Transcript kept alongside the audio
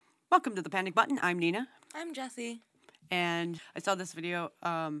Welcome to the Panic Button. I'm Nina. I'm Jessie. And I saw this video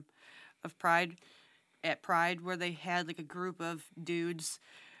of Pride, at Pride, where they had like a group of dudes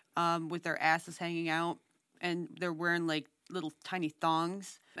with their asses hanging out, and they're wearing like little tiny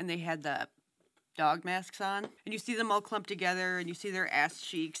thongs, and they had the dog masks on. And you see them all clumped together, and you see their ass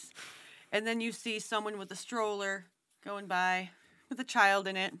cheeks. And then you see someone with a stroller going by with a child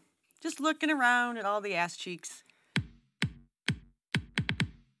in it, just looking around at all the ass cheeks.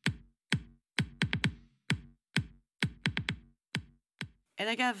 And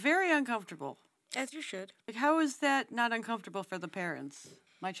I got very uncomfortable. As you should. Like, how is that not uncomfortable for the parents?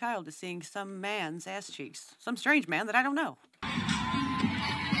 My child is seeing some man's ass cheeks. Some strange man that I don't know.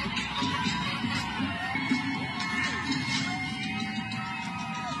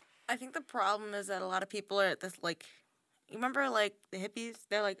 I think the problem is that a lot of people are at this, like, you remember, like, the hippies?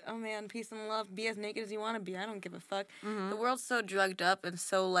 They're like, oh, man, peace and love, be as naked as you want to be, I don't give a fuck. Mm-hmm. The world's so drugged up and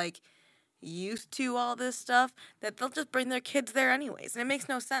so, like, used to all this stuff that they'll just bring their kids there anyways. And it makes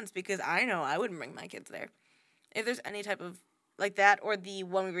no sense because I know I wouldn't bring my kids there. If there's any type of, like that, or the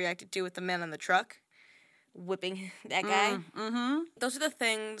one we reacted to with the man on the truck whipping that guy. Mm-hmm. Those are the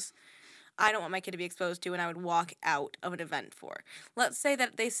things I don't want my kid to be exposed to and I would walk out of an event for. Let's say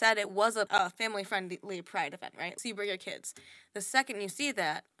that they said it was a family-friendly Pride event, right? So you bring your kids. The second you see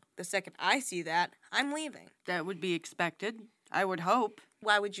that, the second I see that, I'm leaving. That would be expected. I would hope.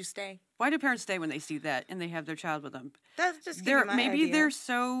 Why would you stay? Why do parents stay when they see that and they have their child with them? That's just maybe they're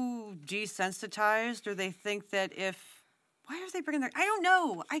so desensitized, or they think that why are they bringing their? I don't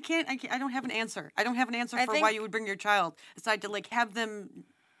know. I don't have an answer. I don't have an answer for why you would bring your child aside to like have them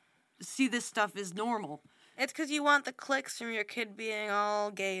see this stuff as normal. It's because you want the clicks from your kid being all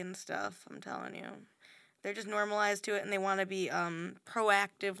gay and stuff. I'm telling you. They're just normalized to it, and they want to be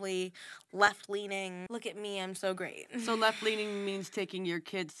proactively left-leaning. Look at me, I'm so great. So left-leaning means taking your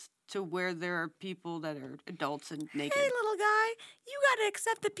kids to where there are people that are adults and naked. Hey, little guy, you got to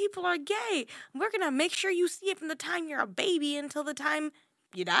accept that people are gay. We're going to make sure you see it from the time you're a baby until the time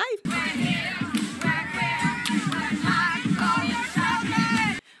you die.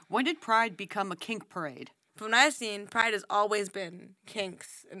 When did Pride become a kink parade? From what I've seen, Pride has always been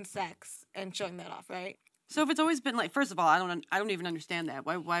kinks and sex and showing that off, right? So if it's always been like, first of all, I don't even understand that.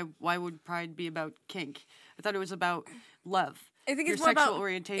 Why would Pride be about kink? I thought it was about love. I think your it's more sexual about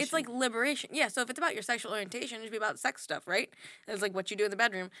orientation. It's like liberation. Yeah, so if it's about your sexual orientation, it should be about sex stuff, right? It's like what you do in the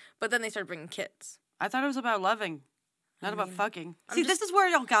bedroom. But then they started bringing kids. I thought it was about loving, not about fucking. See, this is where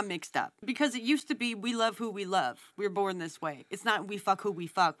it all got mixed up. Because it used to be we love who we love. We're born this way. It's not we fuck who we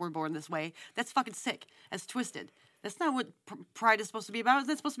fuck. We're born this way. That's fucking sick. That's twisted. That's not what Pride is supposed to be about. Is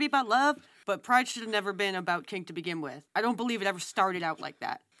it supposed to be about love? But Pride should have never been about kink to begin with. I don't believe it ever started out like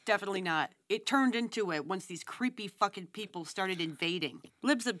that. Definitely not. It turned into it once these creepy fucking people started invading.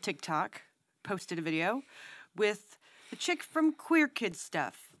 Libs of TikTok posted a video with a chick from Queer Kid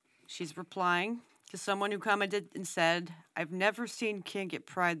Stuff. She's replying to someone who commented and said, I've never seen kink at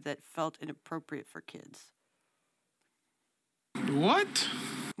Pride that felt inappropriate for kids. What?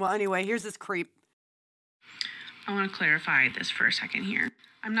 Well, anyway, here's this creep. I want to clarify this for a second here.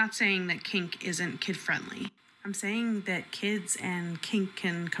 I'm not saying that kink isn't kid-friendly. I'm saying that kids and kink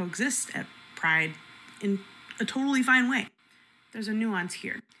can coexist at Pride in a totally fine way. There's a nuance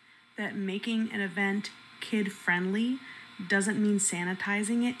here. That making an event kid-friendly doesn't mean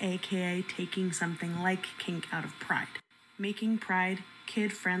sanitizing it, aka taking something like kink out of Pride. Making Pride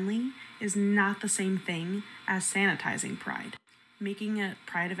kid-friendly is not the same thing as sanitizing Pride. Making a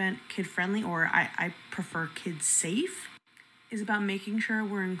Pride event kid-friendly, or I prefer kid-safe, is about making sure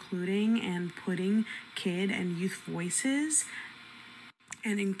we're including and putting kid and youth voices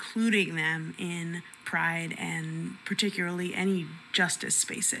and including them in Pride and particularly any justice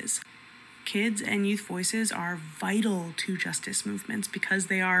spaces. Kids and youth voices are vital to justice movements because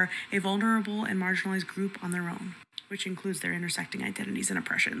they are a vulnerable and marginalized group on their own, which includes their intersecting identities and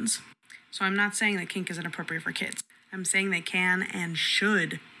oppressions. So I'm not saying that kink isn't appropriate for kids. I'm saying they can and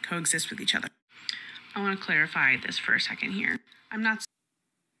should coexist with each other. I want to clarify this for a second here.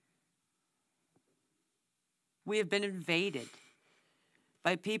 We have been invaded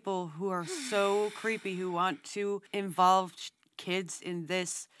by people who are so creepy, who want to involve kids in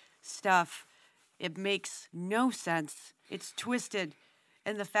this stuff. It makes no sense. It's twisted.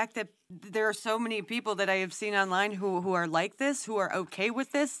 And the fact that there are so many people that I have seen online who are like this, who are okay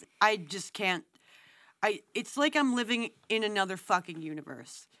with this, I just can't. It's like I'm living in another fucking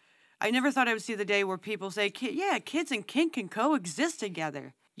universe. I never thought I would see the day where people say, yeah, kids and kink can coexist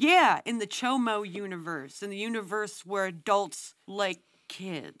together. Yeah, in the Chomo universe, in the universe where adults like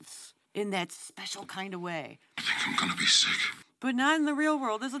kids, in that special kind of way. I think I'm gonna be sick. But not in the real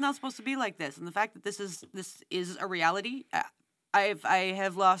world. This is not supposed to be like this. And the fact that this is a reality, I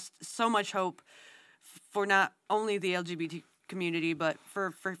have lost so much hope for not only the LGBT community, but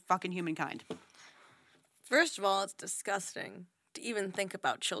for fucking humankind. First of all, it's disgusting to even think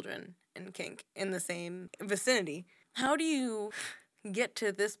about children and kink in the same vicinity. How do you get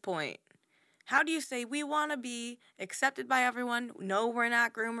to this point? How do you say, we want to be accepted by everyone? No, we're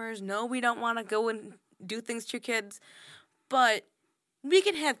not groomers. No, we don't want to go and do things to your kids. But we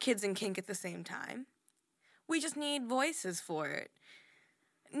can have kids and kink at the same time. We just need voices for it.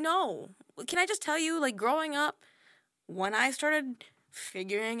 No. Can I just tell you, like, growing up, when I started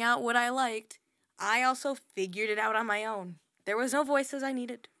figuring out what I liked, I also figured it out on my own. There was no voices I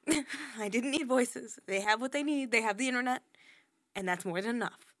needed. I didn't need voices. They have what they need. They have the internet. And that's more than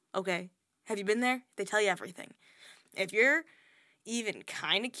enough. Okay? Have you been there? They tell you everything. If you're even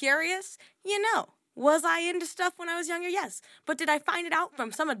kind of curious, you know. Was I into stuff when I was younger? Yes. But did I find it out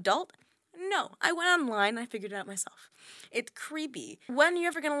from some adult? No. I went online and I figured it out myself. It's creepy. When are you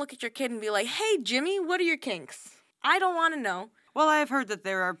ever going to look at your kid and be like, hey, Jimmy, what are your kinks? I don't want to know. Well, I've heard that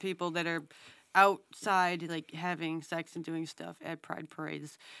there are people that are outside, like, having sex and doing stuff at pride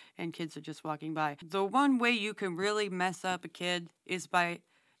parades, and kids are just walking by. The one way you can really mess up a kid is by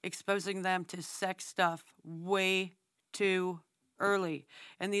exposing them to sex stuff way too early.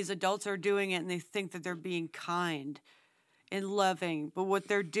 And these adults are doing it and they think that they're being kind and loving. But what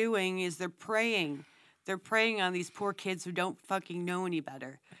they're doing is they're preying. They're preying on these poor kids who don't fucking know any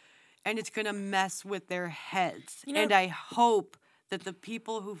better. And it's going to mess with their heads. You know, and I hope that the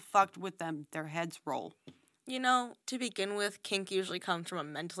people who fucked with them, their heads roll. You know, to begin with, kink usually comes from a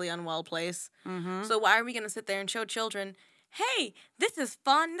mentally unwell place. Mm-hmm. So why are we going to sit there and show children, hey, this is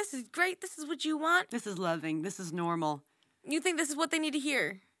fun, this is great, this is what you want? This is loving, this is normal. You think this is what they need to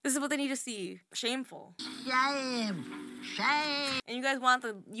hear? This is what they need to see? Shameful. Shame. And you guys want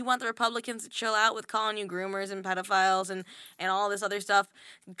the Republicans to chill out with calling you groomers and pedophiles and all this other stuff,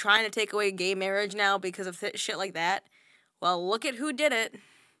 trying to take away gay marriage now because of shit like that? Well, look at who did it.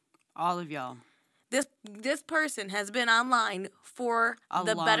 All of y'all. This person has been online for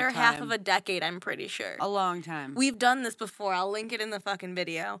the better half of a decade, I'm pretty sure. A long time. We've done this before. I'll link it in the fucking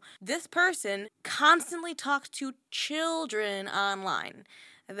video. This person constantly talks to children online.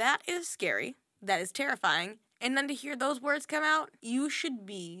 That is scary. That is terrifying. And then to hear those words come out, you should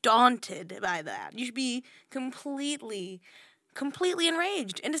be daunted by that. You should be completely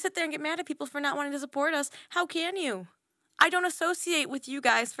enraged. And to sit there and get mad at people for not wanting to support us, how can you? I don't associate with you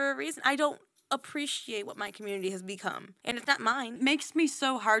guys for a reason. I don't appreciate what my community has become. And it's not mine. It makes me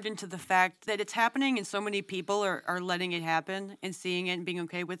so hardened to the fact that it's happening and so many people are letting it happen and seeing it and being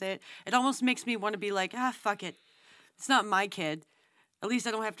okay with it. It almost makes me want to be like, fuck it. It's not my kid. At least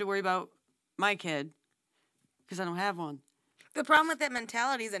I don't have to worry about my kid because I don't have one. The problem with that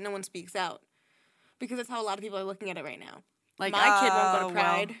mentality is that no one speaks out because that's how a lot of people are looking at it right now. Like, my kid won't go to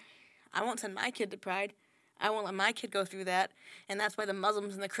Pride. Well, I won't send my kid to Pride. I won't let my kid go through that. And that's why the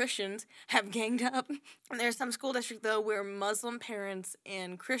Muslims and the Christians have ganged up. And there's some school district, though, where Muslim parents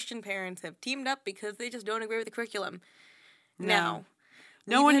and Christian parents have teamed up because they just don't agree with the curriculum. Now,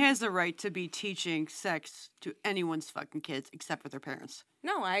 no one has the right to be teaching sex to anyone's fucking kids except for their parents.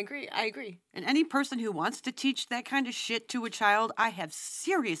 No, I agree. And any person who wants to teach that kind of shit to a child, I have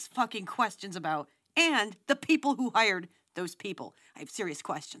serious fucking questions about. And the people who hired those people. I have serious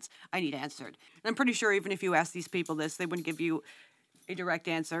questions I need answered. And I'm pretty sure even if you ask these people this, they wouldn't give you a direct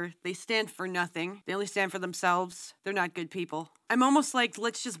answer. They stand for nothing. They only stand for themselves. They're not good people. I'm almost like,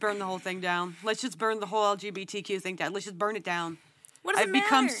 let's just burn the whole thing down. Let's just burn the whole LGBTQ thing down. Let's just burn it down. What does it matter? I've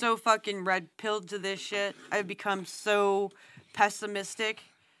become so fucking red-pilled to this shit. I've become so pessimistic,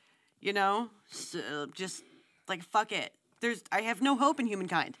 you know? So just, like, fuck it. I have no hope in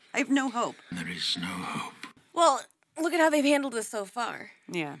humankind. I have no hope. There is no hope. Well, look at how they've handled this so far.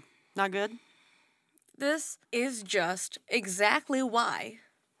 Yeah. Not good? This is just exactly why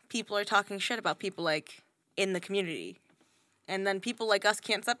people are talking shit about people like in the community. And then people like us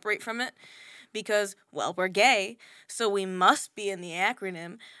can't separate from it because, well, we're gay, so we must be in the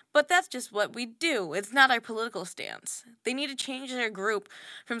acronym. But that's just what we do. It's not our political stance. They need to change their group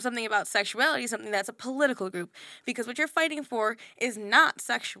from something about sexuality to something that's a political group. Because what you're fighting for is not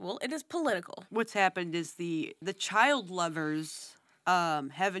sexual, it is political. What's happened is the child lovers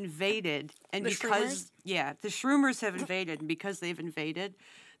have invaded. And The shroomers? the shroomers have invaded. And because they've invaded,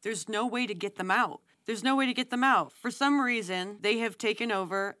 there's no way to get them out. There's no way to get them out. For some reason, they have taken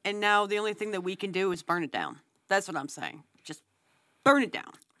over, and now the only thing that we can do is burn it down. That's what I'm saying. Just burn it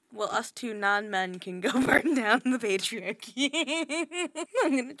down. Well, us two non-men can go burn down the patriarchy.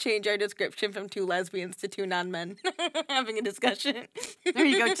 I'm going to change our description from 2 lesbians to 2 non-men having a discussion. There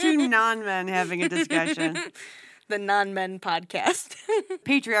you go, 2 non-men having a discussion. The non-men podcast.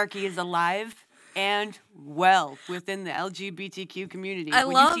 Patriarchy is alive and well within the LGBTQ community. I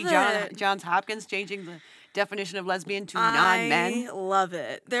love you see it. Johns Hopkins changing the definition of lesbian to non-men. I love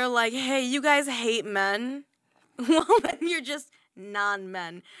it. They're like, hey, you guys hate men? Well, then you're just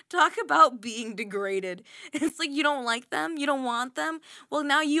non-men. Talk about being degraded. It's like you don't like them, you don't want them. Well,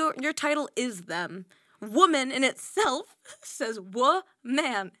 now your title is them. Woman in itself says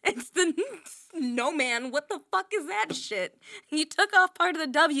man. It's the no man. What the fuck is that shit? You took off part of the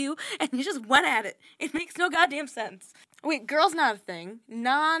W and you just went at it. It makes no goddamn sense. Wait, girl's not a thing.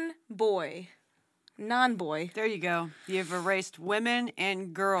 Non-boy. There you go. You've erased women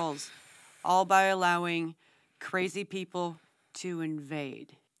and girls, all by allowing crazy people to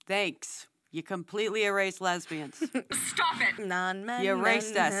invade. Thanks. You completely erased lesbians. Stop it. Non-men. You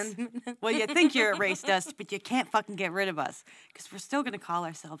erased us. Well, you think you erased us, but you can't fucking get rid of us. Because we're still going to call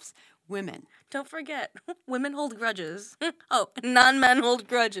ourselves women. Don't forget, women hold grudges. Oh, non-men hold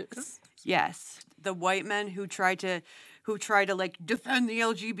grudges. Yes. The white men who try to like defend the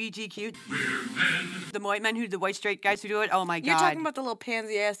LGBTQ. The white straight guys who do it. Oh my god. You're talking about the little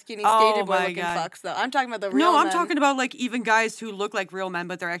pansy ass skinny skater boy looking fucks though. I'm talking about the real men. No, I'm talking about like even guys who look like real men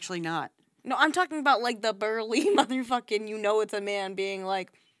but they're actually not. No, I'm talking about like the burly motherfucking it's a man being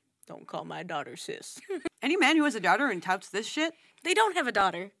like, don't call my daughter sis. Any man who has a daughter and touts this shit, they don't have a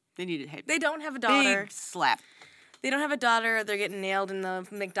daughter. they need to hate. They don't have a daughter. Big slap. They don't have a daughter. They're getting nailed in the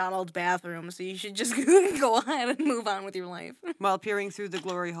McDonald's bathroom. So you should just go ahead and move on with your life. While peering through the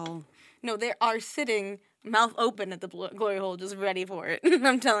glory hole. No, they are sitting mouth open at the glory hole, just ready for it.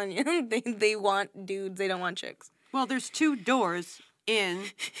 I'm telling you, they want dudes. They don't want chicks. Well, there's 2 doors in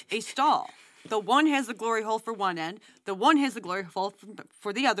a stall. The one has the glory hole for one end. The one has the glory hole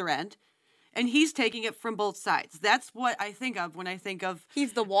for the other end. And he's taking it from both sides. That's what I think of when I think of...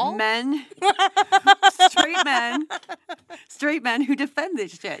 He's the wall? Men. Straight men who defend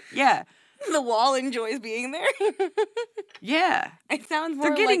this shit. Yeah. The wall enjoys being there? Yeah. It sounds more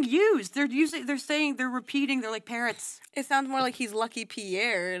They're getting like... used. They're repeating. They're like parrots. It sounds more like he's Lucky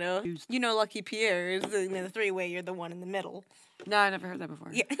Pierre, you know? You know Lucky Pierre is the 3-way, you're the one in the middle. No, I never heard that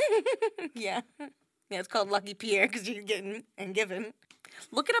before. Yeah. Yeah. Yeah, it's called Lucky Pierre because you're getting and giving.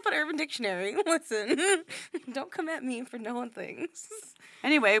 Look it up at Urban Dictionary. Listen, don't come at me for knowing things.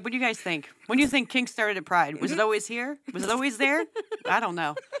 Anyway, what do you guys think? When do you think Kink started at Pride? Was it always here? Was it always there? I don't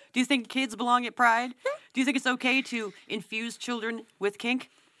know. Do you think kids belong at Pride? Do you think it's okay to infuse children with kink?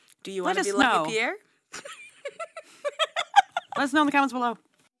 Do you want to be Lucky Pierre? Let us know in the comments below.